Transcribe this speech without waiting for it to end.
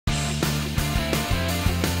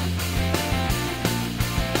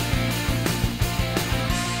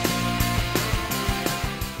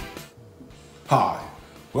Hi,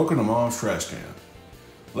 welcome to Mom's Trash Can.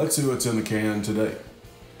 Let's see what's in the can today.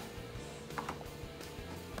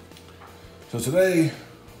 So today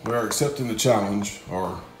we are accepting the challenge,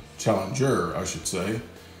 or challenger I should say,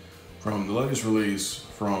 from the latest release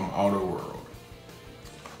from AutoWorld.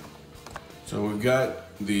 So we've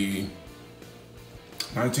got the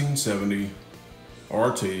 1970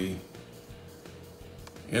 RT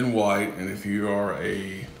in white, and if you are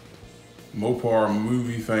a Mopar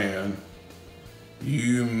movie fan,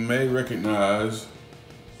 you may recognize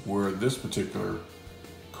where this particular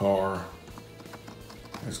car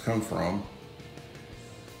has come from,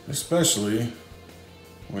 especially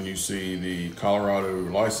when you see the Colorado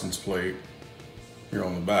license plate here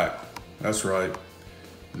on the back. That's right,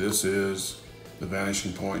 this is the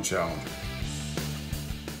Vanishing Point Challenger.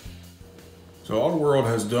 So AutoWorld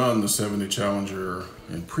has done the 70 Challenger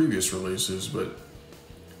in previous releases, but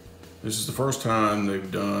this is the first time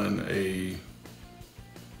they've done a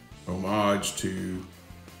homage to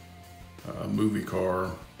a movie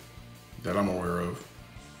car that I'm aware of.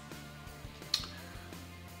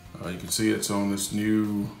 You can see it's on this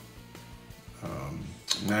new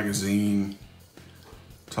magazine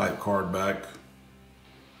type card back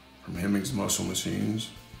from Hemmings Muscle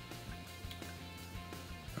Machines.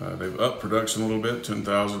 They've upped production a little bit,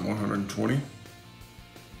 10,120.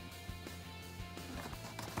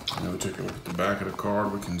 Now we take a look at the back of the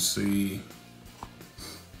card. We can see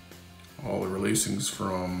all the releasings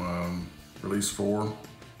from release 4.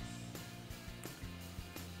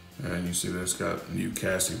 And you see that it's got new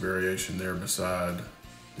casting variation there beside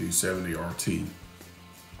the 70 RT.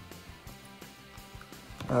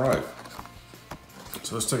 All right,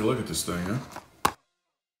 so let's take a look at this thing, huh?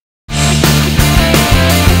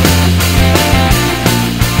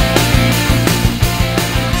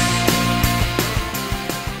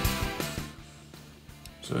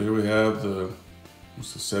 So here we have the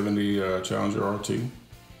 70 Challenger RT.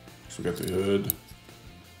 So we got the hood.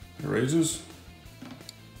 It raises.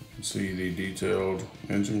 You can see the detailed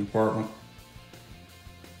engine compartment.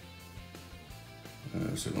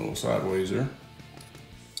 It's a little sideways there.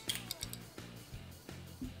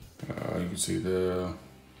 You can see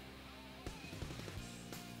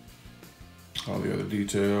all the other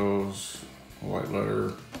details. White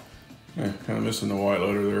letter. Yeah, kind of missing the white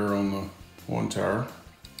letter there on the one tire.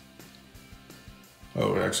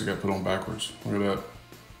 Oh, it actually got put on backwards. Look at that.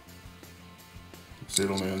 See it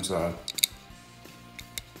on the inside.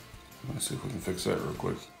 Let's see if we can fix that real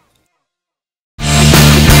quick.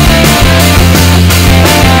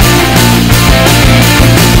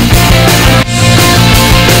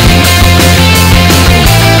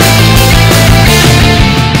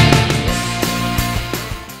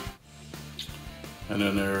 And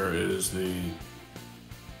then there is the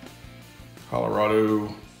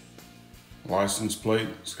Colorado license plate.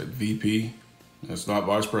 It's got VP. It's not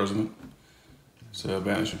Vice President. It's a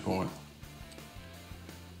Vanishing Point.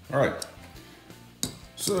 All right.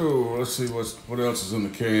 So let's see what else is in the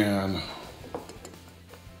can.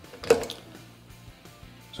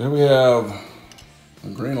 So here we have a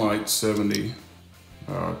Greenlight 70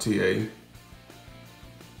 TA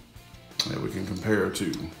that we can compare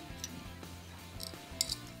to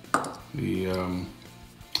the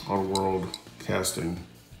AutoWorld casting.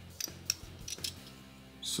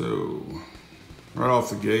 So right off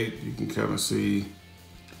the gate, you can kind of see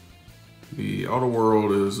the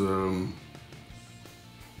AutoWorld is a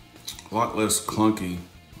lot less clunky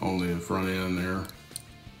on the front end there.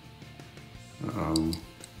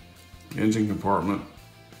 Engine compartment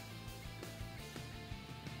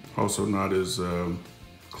also not as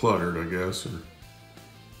cluttered, I guess.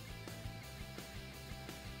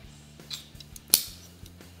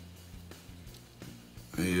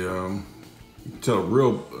 You can tell a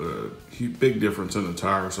real big difference in the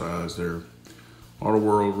tire size there.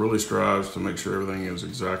 AutoWorld really strives to make sure everything is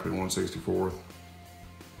exactly 1/64th.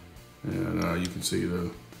 And you can see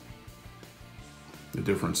the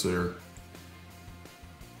difference there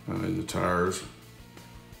in the tires.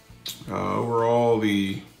 Overall,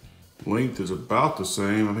 the length is about the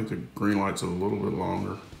same. I think the Greenlight's a little bit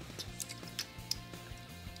longer.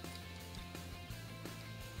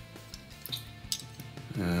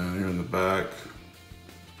 And here in the back,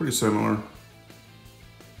 it's pretty similar.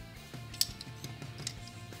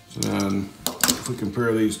 So then, if we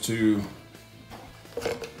compare these two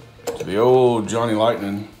to the old Johnny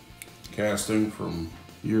Lightning casting from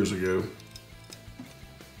years ago,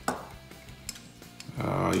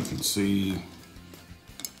 you can see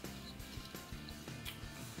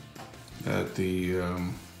that the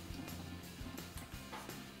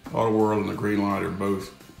AutoWorld and the Greenlight are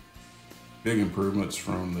both big improvements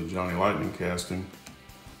from the Johnny Lightning casting.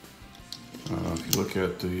 If you look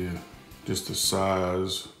at just the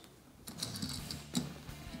size,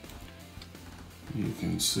 you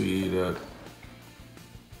can see that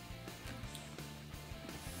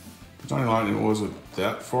Johnny Lightning wasn't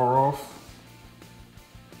that far off,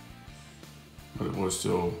 but it was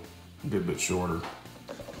still a good bit shorter.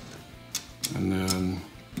 And then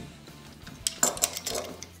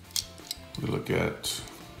we look at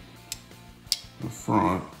the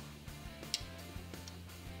front.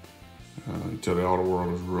 You can tell the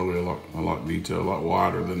AutoWorld is really a lot detailed, a lot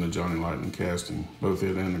wider than the Johnny Lightning casting, both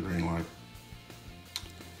it and the green light.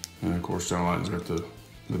 And of course, Johnny Lightning's got the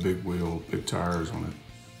big wheel, big tires on it.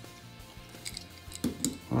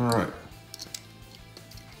 All right.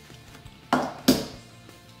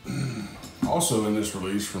 Also in this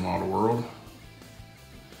release from AutoWorld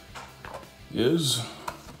is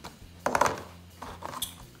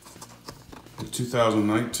the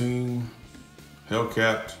 2019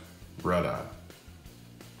 Hellcat Red Eye.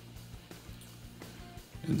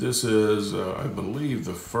 And this is, I believe,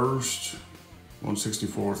 the first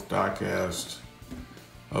 1/64th diecast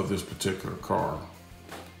of this particular car.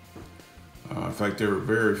 In fact, there were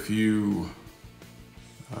very few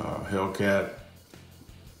Hellcat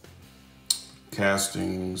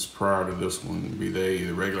castings prior to this one, be they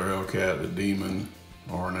the regular Hellcat, the Demon,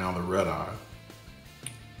 or now the Red Eye.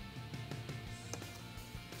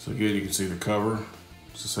 So again, you can see the cover.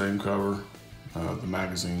 It's the same cover, the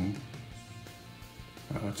magazine.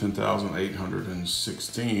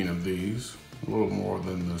 10,816 of these, a little more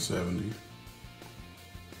than the 70.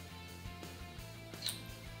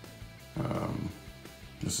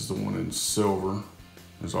 This is the one in silver.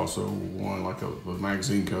 There's also one like a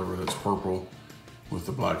magazine cover that's purple with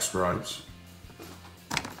the black stripes.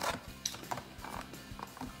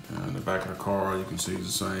 And the back of the car, you can see is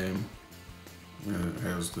the same. And it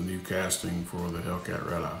has the new casting for the Hellcat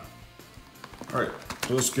Red Eye. All right,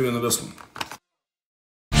 so let's get into this one.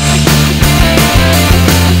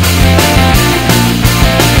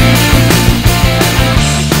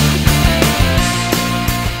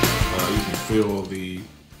 You can feel the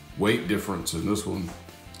weight difference in this one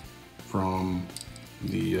from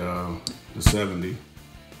the 70.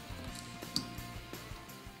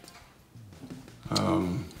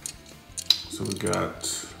 So we got,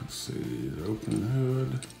 let's see, the open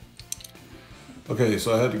hood. Okay,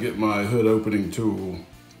 so I had to get my hood opening tool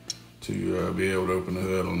to be able to open the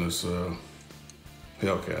hood on this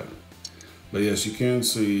Hellcat. But yes, you can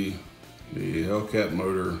see the Hellcat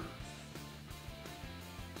motor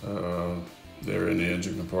there in the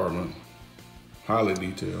engine compartment, highly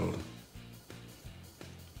detailed.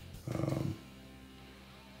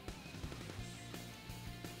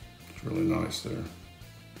 It's really nice there.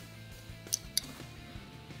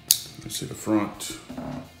 You see the front.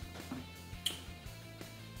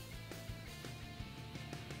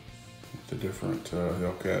 The different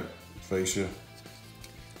Hellcat fascia.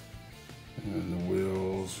 And the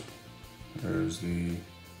wheels. There's the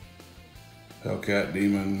Hellcat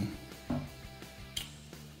Demon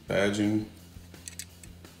badging.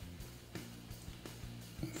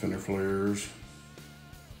 Fender flares.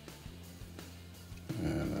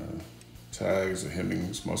 And tags, the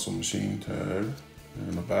Hemmings Muscle Machine tag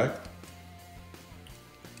in the back.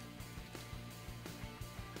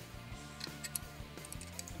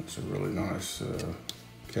 It's a really nice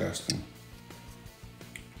casting.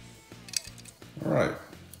 All right.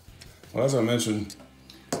 Well, as I mentioned,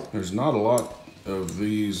 there's not a lot of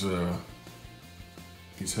these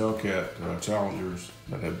Hellcat Challengers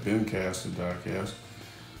that have been casted diecast,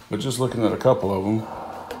 but just looking at a couple of them,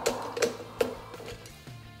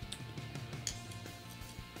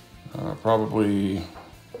 probably,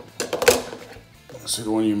 see,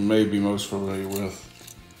 the one you may be most familiar with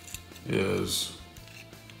is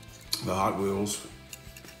the Hot Wheels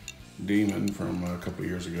Demon from a couple of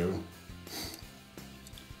years ago.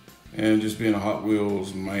 And just being a Hot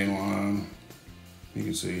Wheels mainline, you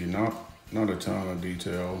can see not a ton of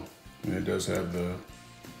detail. And it does have the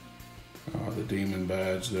Demon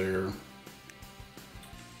badge there.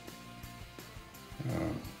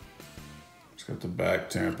 It's got the back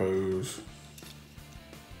tampos.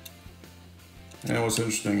 And what's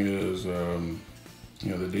interesting is, you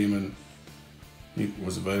know, the Demon, he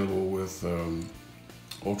was available with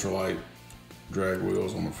ultralight drag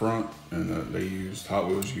wheels on the front, and Hot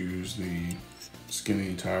Wheels used the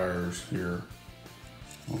skinny tires here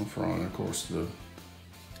on the front, and of course the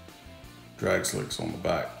drag slicks on the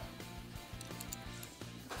back.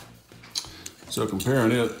 So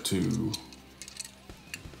comparing it to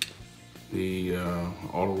the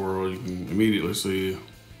AutoWorld, you can immediately see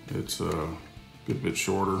It's a good bit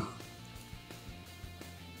shorter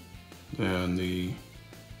than the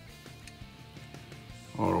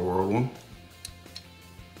AutoWorld one.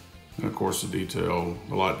 And of course the detail,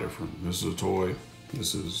 a lot different. This is a toy.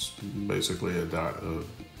 This is basically a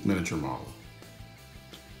miniature model.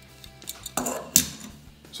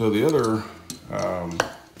 So the other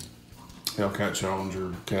Hellcat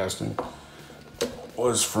Challenger casting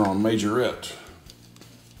was from Majorette.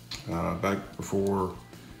 Back before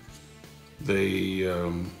they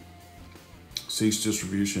ceased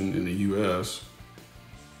distribution in the US,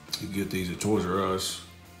 you get these at Toys R Us,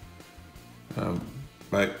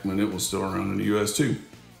 back when it was still around in the US too.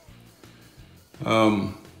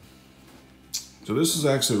 So this is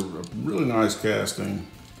actually a really nice casting,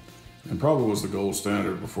 and probably was the gold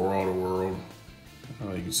standard before AutoWorld.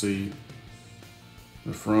 You can see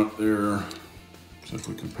the front there. So if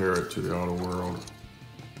we compare it to the AutoWorld,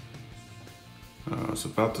 it's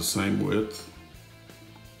about the same width.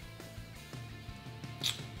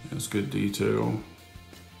 It's good detail.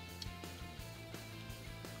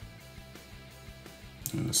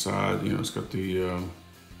 And the side, you know, it's got the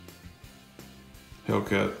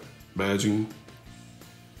Hellcat badging.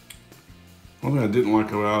 One thing I didn't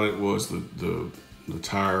like about it was the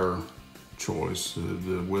tire choice,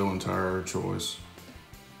 the wheel and tire choice.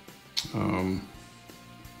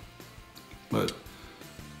 But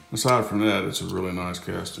aside from that, it's a really nice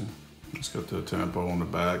casting. It's got the tempo on the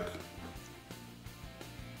back.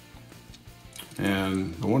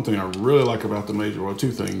 And the one thing I really like about the Major, well,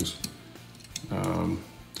 two things.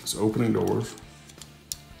 It's opening doors.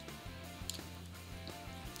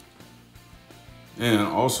 And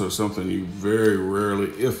also something you very rarely,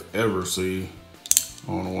 if ever, see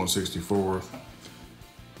on a 1/64th,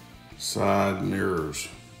 side mirrors.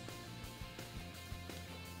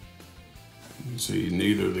 You see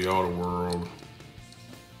neither the AutoWorld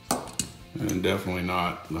and definitely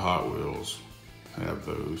not the Hot Wheels have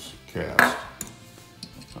those cast.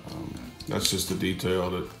 That's just a detail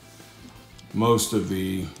that most of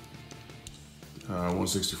the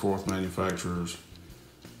 1/64th manufacturers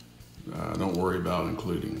don't worry about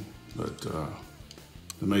including, but the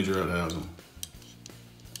Majorette has them.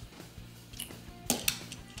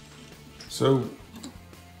 So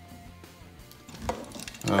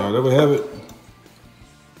there we have it.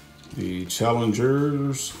 The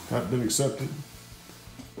challengers have been accepted.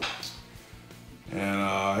 And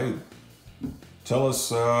hey, tell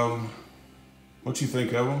us what you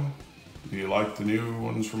think of them. Do you like the new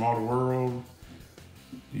ones from AutoWorld?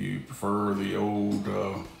 Do you prefer the old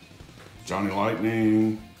Johnny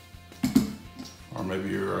Lightning? Or maybe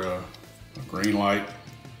you're a green light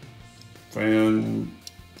fan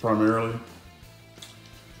primarily?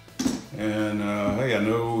 And hey, I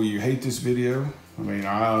know you hate this video. I mean,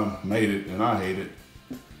 I made it and I hate it.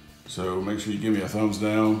 So make sure you give me a thumbs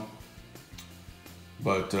down.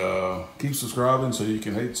 But keep subscribing so you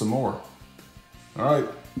can hate some more. All right,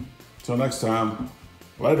 till next time,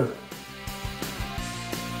 later.